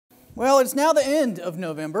Well, it's now the end of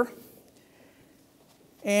November,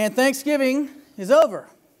 and Thanksgiving is over.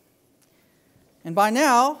 And by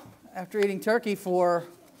now, after eating turkey for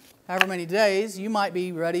however many days, you might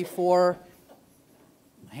be ready for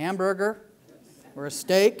a hamburger or a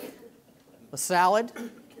steak, a salad,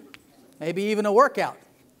 maybe even a workout.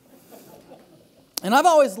 And I've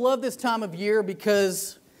always loved this time of year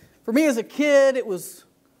because for me as a kid, it was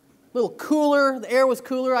a little cooler. The air was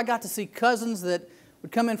cooler. I got to see cousins that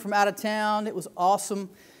would come in from out of town. It was awesome.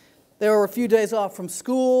 There were a few days off from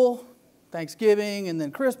school, Thanksgiving, and then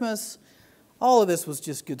Christmas. All of this was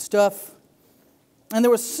just good stuff. And there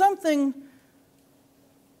was something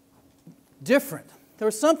different. There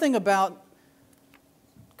was something about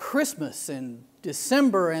Christmas and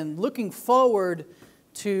December and looking forward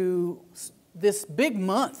to this big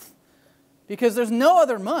month, because there's no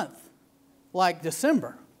other month like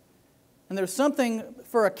December. And there's something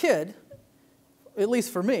for a kid, at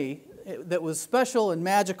least for me, that was special and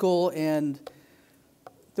magical, and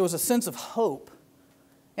there was a sense of hope.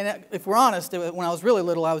 And if we're honest, when I was really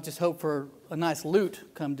little, I would just hope for a nice loot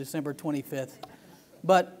come December 25th.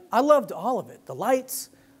 But I loved all of it. The lights,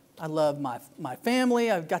 I loved my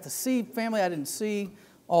family. I got to see family I didn't see,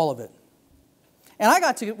 all of it. And I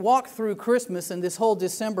got to walk through Christmas and this whole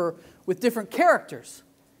December with different characters.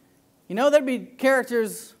 You know, there'd be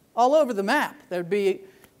characters all over the map. There'd be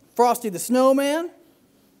Frosty the Snowman,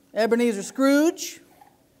 Ebenezer Scrooge,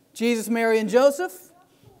 Jesus, Mary, and Joseph,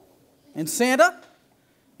 and Santa.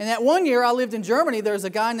 And that one year I lived in Germany, there was a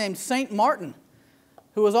guy named Saint Martin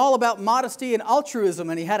who was all about modesty and altruism,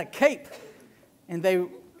 and he had a cape. And they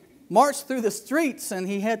marched through the streets, and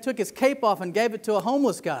he took his cape off and gave it to a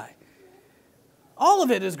homeless guy. All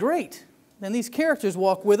of it is great. And these characters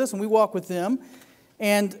walk with us, and we walk with them.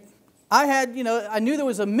 And I knew there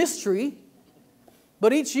was a mystery,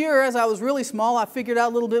 but each year, as I was really small, I figured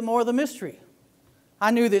out a little bit more of the mystery. I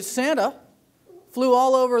knew that Santa flew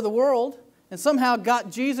all over the world and somehow got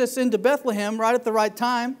Jesus into Bethlehem right at the right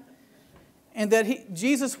time, and that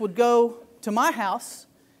Jesus would go to my house,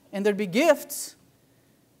 and there'd be gifts.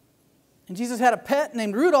 And Jesus had a pet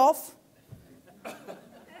named Rudolph.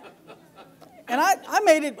 And I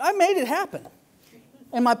made it happen.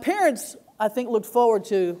 And my parents, I think, looked forward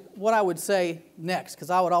to what I would say next, because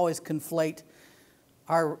I would always conflate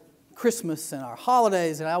our Christmas and our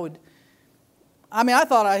holidays, and I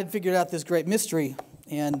thought I had figured out this great mystery,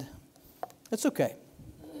 and it's okay.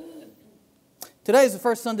 Today is the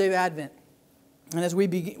first Sunday of Advent, and as we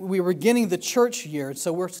were beginning the church year,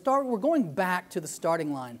 so we're going back to the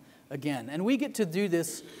starting line again, and we get to do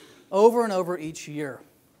this over and over each year.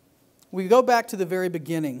 We go back to the very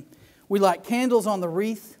beginning. We light candles on the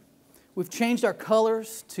wreath. We've changed our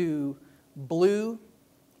colors to blue.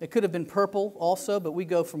 It could have been purple also, but we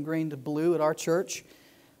go from green to blue at our church.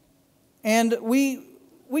 And we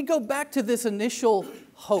go back to this initial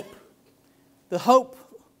hope. The hope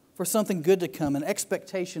for something good to come, an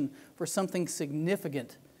expectation for something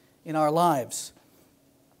significant in our lives.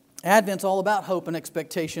 Advent's all about hope and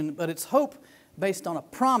expectation, but it's hope based on a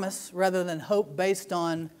promise rather than hope based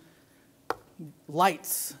on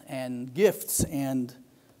lights and gifts and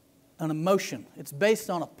an emotion. It's based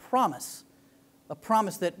on a promise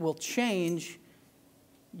that will change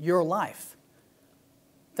your life.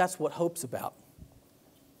 That's what hope's about.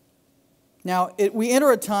 Now, we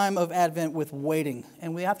enter a time of Advent with waiting,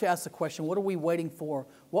 and we have to ask the question, what are we waiting for?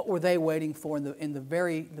 What were they waiting for in the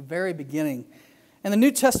very beginning? And the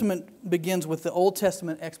New Testament begins with the Old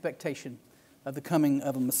Testament expectation of the coming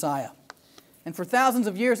of a Messiah. And for thousands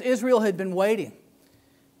of years, Israel had been waiting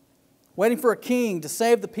for a king to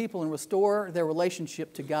save the people and restore their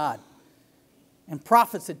relationship to God. And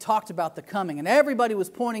prophets had talked about the coming, and everybody was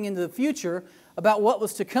pointing into the future about what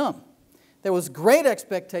was to come. There was great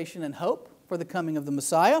expectation and hope for the coming of the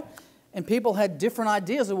Messiah, and people had different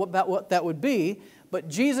ideas about what that would be, but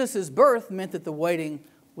Jesus' birth meant that the waiting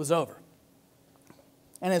was over.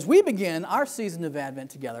 And as we begin our season of Advent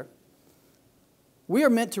together, we are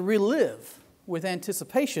meant to relive with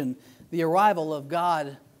anticipation the arrival of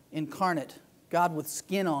God incarnate, God with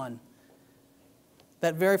skin on,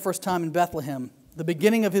 that very first time in Bethlehem, the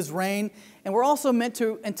beginning of His reign, and we're also meant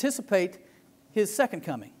to anticipate His second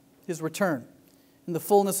coming, His return, in the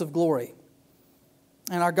fullness of glory.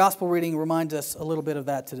 And our gospel reading reminds us a little bit of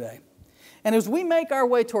that today. And as we make our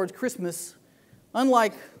way towards Christmas,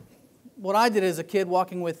 unlike what I did as a kid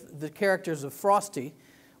walking with the characters of Frosty,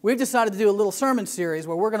 we've decided to do a little sermon series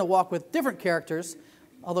where we're going to walk with different characters,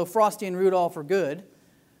 although Frosty and Rudolph are good.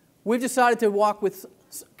 We've decided to walk with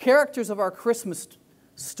characters of our Christmas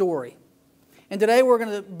story. And today we're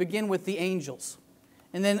going to begin with the angels.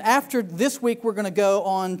 And then after this week, we're going to go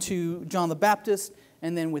on to John the Baptist,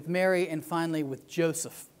 and then with Mary, and finally with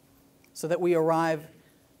Joseph, so that we arrive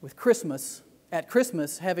with at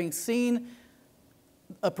Christmas, having seen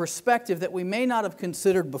a perspective that we may not have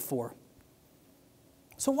considered before.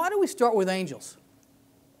 So why do we start with angels?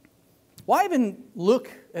 Why even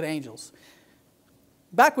look at angels?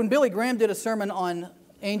 Back when Billy Graham did a sermon on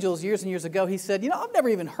angels years and years ago, he said, I've never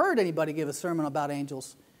even heard anybody give a sermon about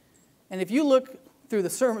angels. And if you look through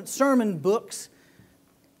the sermon books,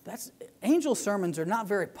 angel sermons are not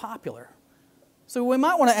very popular. So we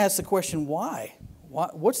might want to ask the question, why?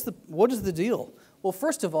 What is the deal? Well,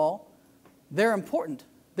 first of all, they're important.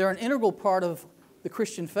 They're an integral part of the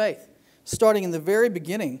Christian faith, starting in the very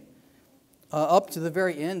beginning up to the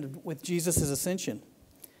very end with Jesus' ascension.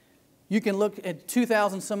 You can look at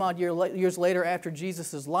 2,000 some odd years later after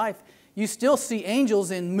Jesus' life, you still see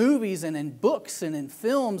angels in movies and in books and in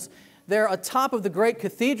films. They're atop of the great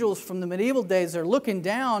cathedrals from the medieval days. They're looking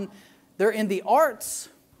down. They're in the arts.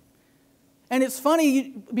 And it's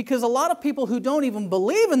funny because a lot of people who don't even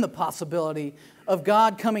believe in the possibility of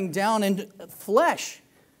God coming down in flesh,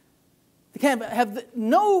 they have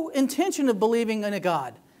no intention of believing in a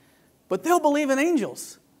God, but they'll believe in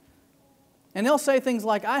angels. And they'll say things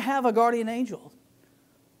like, I have a guardian angel,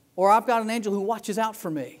 or I've got an angel who watches out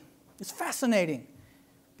for me. It's fascinating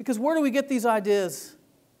because where do we get these ideas?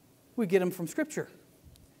 We get them from Scripture.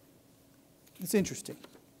 It's interesting.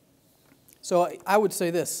 So I would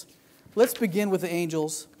say this. Let's begin with the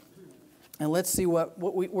angels, and let's see we're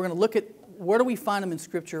going to look at where do we find them in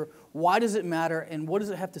Scripture, why does it matter, and what does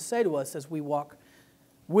it have to say to us as we walk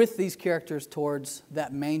with these characters towards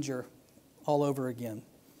that manger all over again.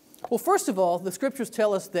 Well, first of all, the Scriptures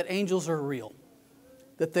tell us that angels are real,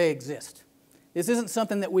 that they exist. This isn't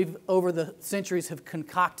something that we've, over the centuries, have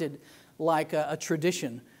concocted like a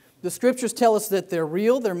tradition. The Scriptures tell us that they're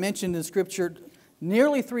real. They're mentioned in Scripture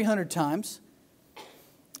nearly 300 times.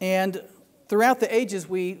 And throughout the ages,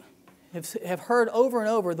 we have heard over and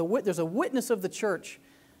over, there's a witness of the church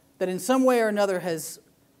that in some way or another has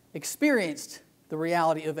experienced the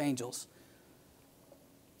reality of angels.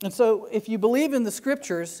 And so if you believe in the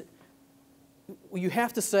Scriptures, you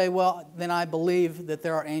have to say, well, then I believe that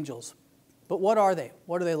there are angels. But what are they?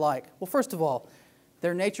 What are they like? Well, first of all,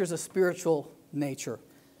 their nature is a spiritual nature.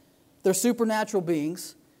 They're supernatural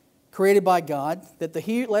beings created by God that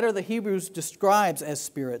the letter of the Hebrews describes as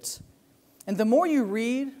spirits. And the more you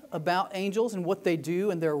read about angels and what they do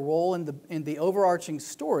and their role in the overarching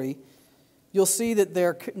story, you'll see that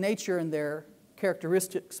their nature and their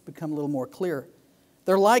characteristics become a little more clear.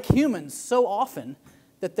 They're like humans so often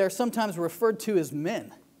that they're sometimes referred to as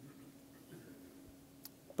men.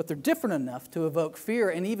 But they're different enough to evoke fear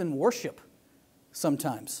and even worship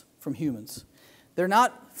sometimes from humans. They're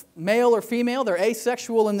not male or female. They're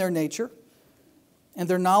asexual in their nature. And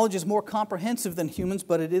their knowledge is more comprehensive than humans,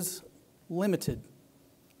 but it is limited.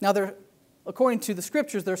 Now, according to the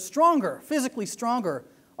Scriptures, they're stronger, physically stronger,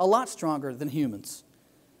 a lot stronger than humans.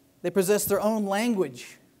 They possess their own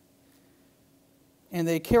language. And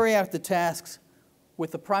they carry out the tasks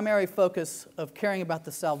with the primary focus of caring about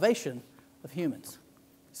the salvation of humans.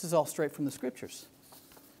 This is all straight from the Scriptures.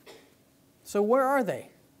 So where are they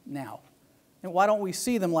now? And why don't we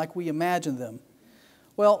see them like we imagine them?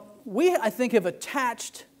 Well, we, I think, have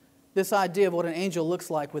attached this idea of what an angel looks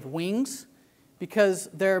like with wings because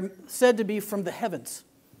they're said to be from the heavens.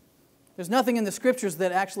 There's nothing in the Scriptures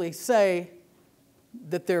that actually say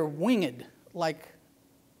that they're winged like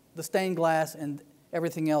the stained glass and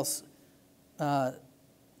everything else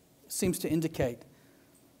seems to indicate.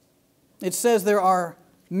 It says there are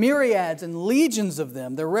myriads and legions of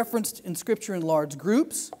them. They're referenced in Scripture in large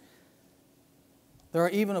groups. There are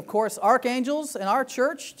even, of course, archangels, and our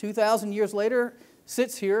church, 2,000 years later,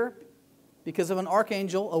 sits here because of an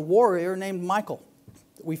archangel, a warrior named Michael,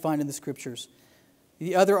 that we find in the Scriptures.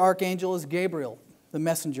 The other archangel is Gabriel, the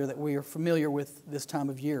messenger that we are familiar with this time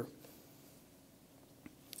of year.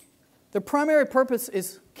 Their primary purpose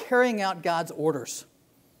is carrying out God's orders.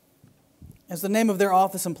 As the name of their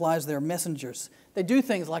office implies, they're messengers. They do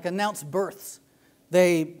things like announce births.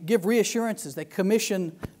 They give reassurances. They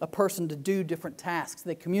commission a person to do different tasks.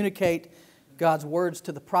 They communicate God's words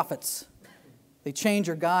to the prophets. They change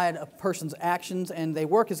or guide a person's actions, and they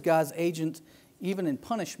work as God's agent even in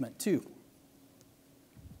punishment too.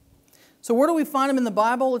 So where do we find them in the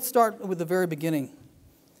Bible? Let's start with the very beginning.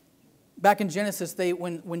 Back in Genesis,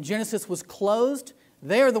 when Genesis was closed,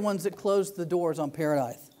 they are the ones that closed the doors on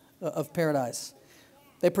paradise.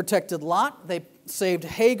 They protected Lot. They saved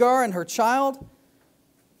Hagar and her child.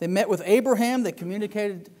 They met with Abraham. They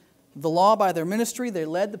communicated the law by their ministry. They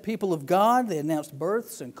led the people of God. They announced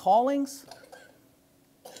births and callings.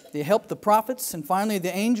 They helped the prophets. And finally,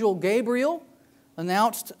 the angel Gabriel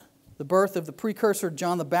announced the birth of the precursor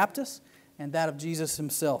John the Baptist and that of Jesus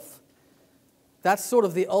himself. That's sort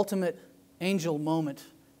of the ultimate angel moment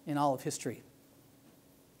in all of history,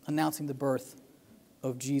 announcing the birth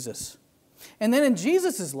of Jesus. And then in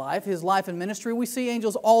Jesus' life, his life and ministry, we see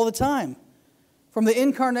angels all the time. From the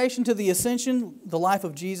incarnation to the ascension, the life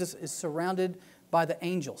of Jesus is surrounded by the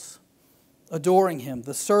angels, adoring him,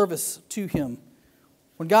 the service to him.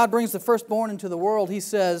 When God brings the firstborn into the world, he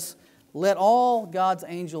says, "Let all God's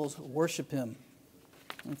angels worship him."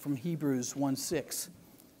 And from Hebrews 1:6.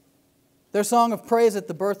 Their song of praise at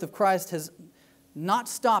the birth of Christ has not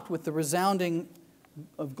stopped with the resounding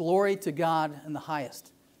of glory to God in the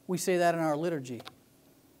highest. We say that in our liturgy.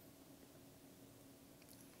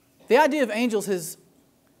 The idea of angels has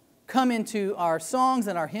come into our songs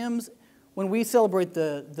and our hymns when we celebrate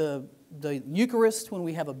the Eucharist, when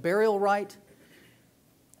we have a burial rite.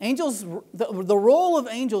 Angels, the role of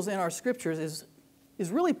angels in our scriptures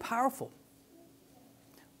is really powerful.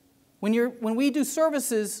 When we do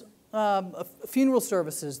services, funeral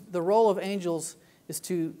services, the role of angels is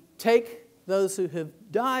to take those who have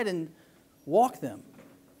died and walk them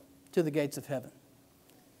to the gates of heaven.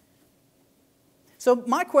 So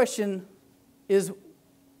my question is,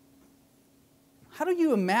 how do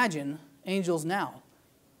you imagine angels now?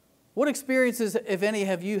 What experiences, if any,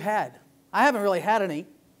 have you had? I haven't really had any.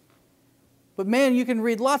 But man, you can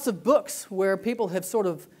read lots of books where people have sort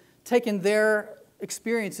of taken their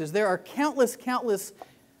experiences. There are countless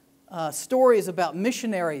stories about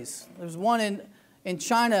missionaries. There's one in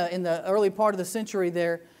China in the early part of the century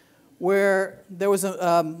there where there was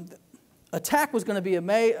an attack was going to be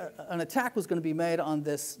made on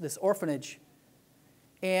this orphanage.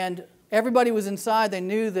 And everybody was inside. They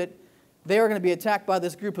knew that they were going to be attacked by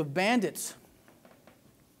this group of bandits.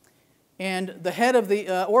 And the head of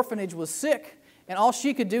the orphanage was sick, and all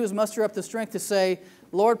she could do was muster up the strength to say,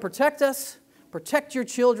 "Lord, protect us, protect your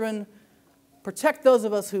children, protect those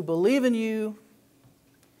of us who believe in you."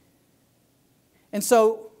 And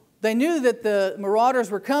so they knew that the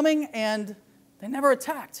marauders were coming, and they never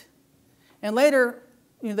attacked. And later,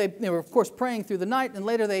 they were, of course, praying through the night, and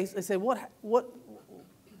later they said,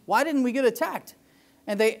 why didn't we get attacked?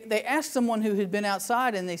 And they asked someone who had been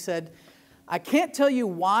outside, and they said, "I can't tell you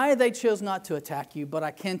why they chose not to attack you, but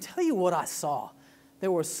I can tell you what I saw.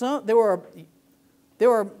 There were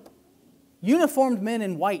uniformed men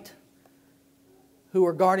in white who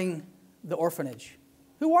were guarding the orphanage."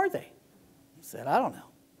 Who are they? He said, "I don't know."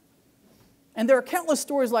 And there are countless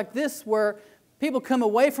stories like this where people come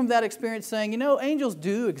away from that experience saying, angels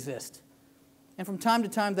do exist. And from time to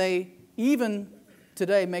time, they even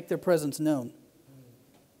today make their presence known.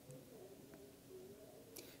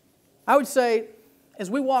 I would say, as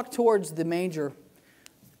we walk towards the manger,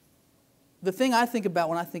 the thing I think about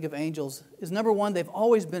when I think of angels is, number one, they've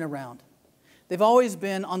always been around. They've always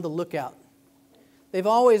been on the lookout. They've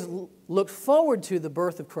always looked forward to the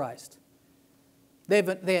birth of Christ.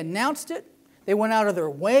 They announced it. They went out of their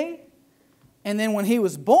way. And then when he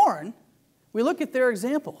was born, we look at their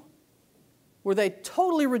example, where they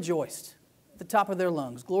totally rejoiced at the top of their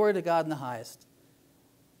lungs. Glory to God in the highest,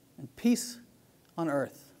 and peace on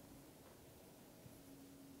earth.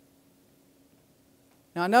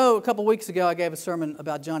 Now, I know a couple weeks ago I gave a sermon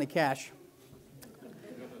about Johnny Cash.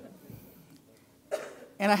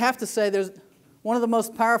 And I have to say, there's one of the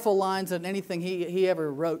most powerful lines in anything he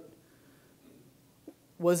ever wrote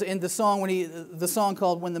was in the song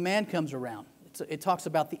called "When the Man Comes Around." It talks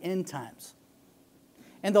about the end times.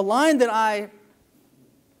 And the line that I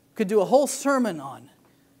could do a whole sermon on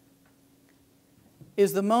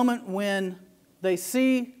is the moment when they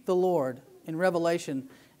see the Lord in Revelation.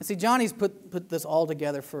 And see, Johnny's put this all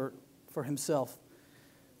together for himself.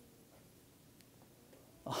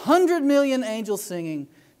 100 million angels singing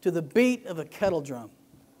to the beat of a kettle drum.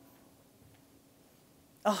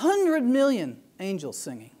 100 million angels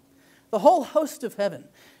singing. The whole host of heaven.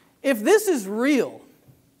 If this is real,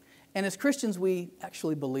 and as Christians we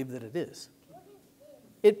actually believe that it is,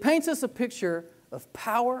 it paints us a picture of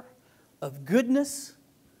power, of goodness,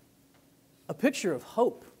 a picture of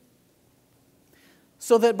hope.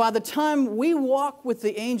 So that by the time we walk with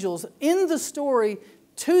the angels in the story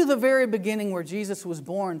to the very beginning where Jesus was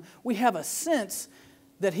born, we have a sense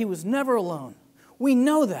that he was never alone. We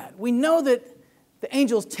know that. We know that the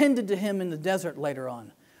angels tended to him in the desert later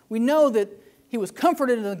on. We know that he was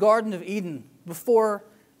comforted in the Garden of Eden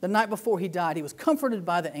the night before he died. He was comforted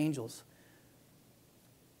by the angels.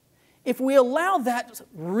 If we allow that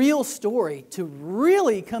real story to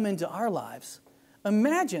really come into our lives,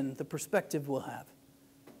 imagine the perspective we'll have.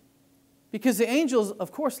 Because the angels,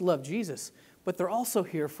 of course, love Jesus, but they're also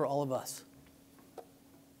here for all of us.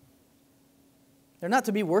 They're not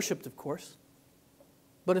to be worshipped, of course.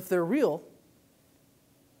 But if they're real,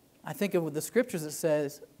 I think of the scriptures that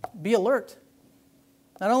says, be alert.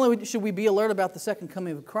 Not only should we be alert about the second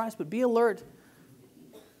coming of Christ, but be alert.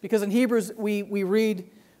 Because in Hebrews we read,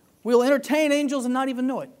 we'll entertain angels and not even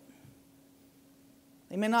know it.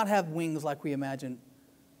 They may not have wings like we imagine.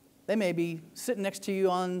 They may be sitting next to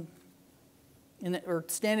you or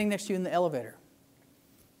standing next to you in the elevator.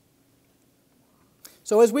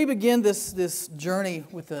 So as we begin this journey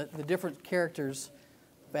with the different characters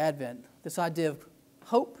of Advent, this idea of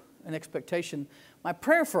hope and expectation, my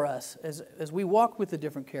prayer for us as we walk with the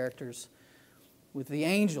different characters, with the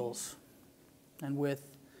angels and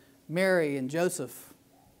with Mary and Joseph,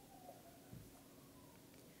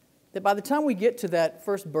 that by the time we get to that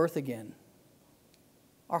first birth again,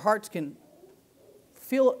 our hearts can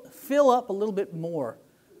fill up a little bit more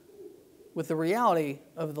with the reality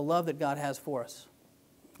of the love that God has for us.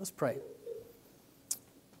 Let's pray.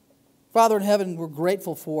 Father in heaven, we're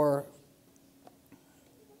grateful for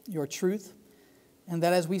your truth, and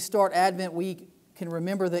that as we start Advent, we can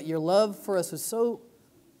remember that your love for us is so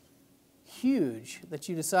huge that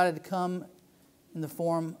you decided to come in the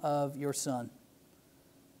form of your Son.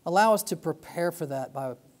 Allow us to prepare for that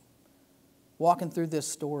by walking through this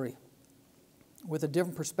story with a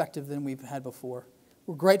different perspective than we've had before.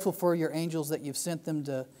 We're grateful for your angels that you've sent them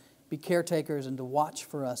to be caretakers and to watch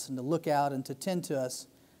for us and to look out and to tend to us.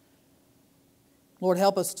 Lord,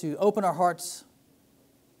 help us to open our hearts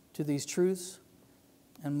to these truths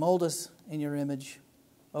and mold us in your image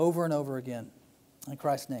over and over again. In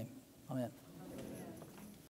Christ's name, amen.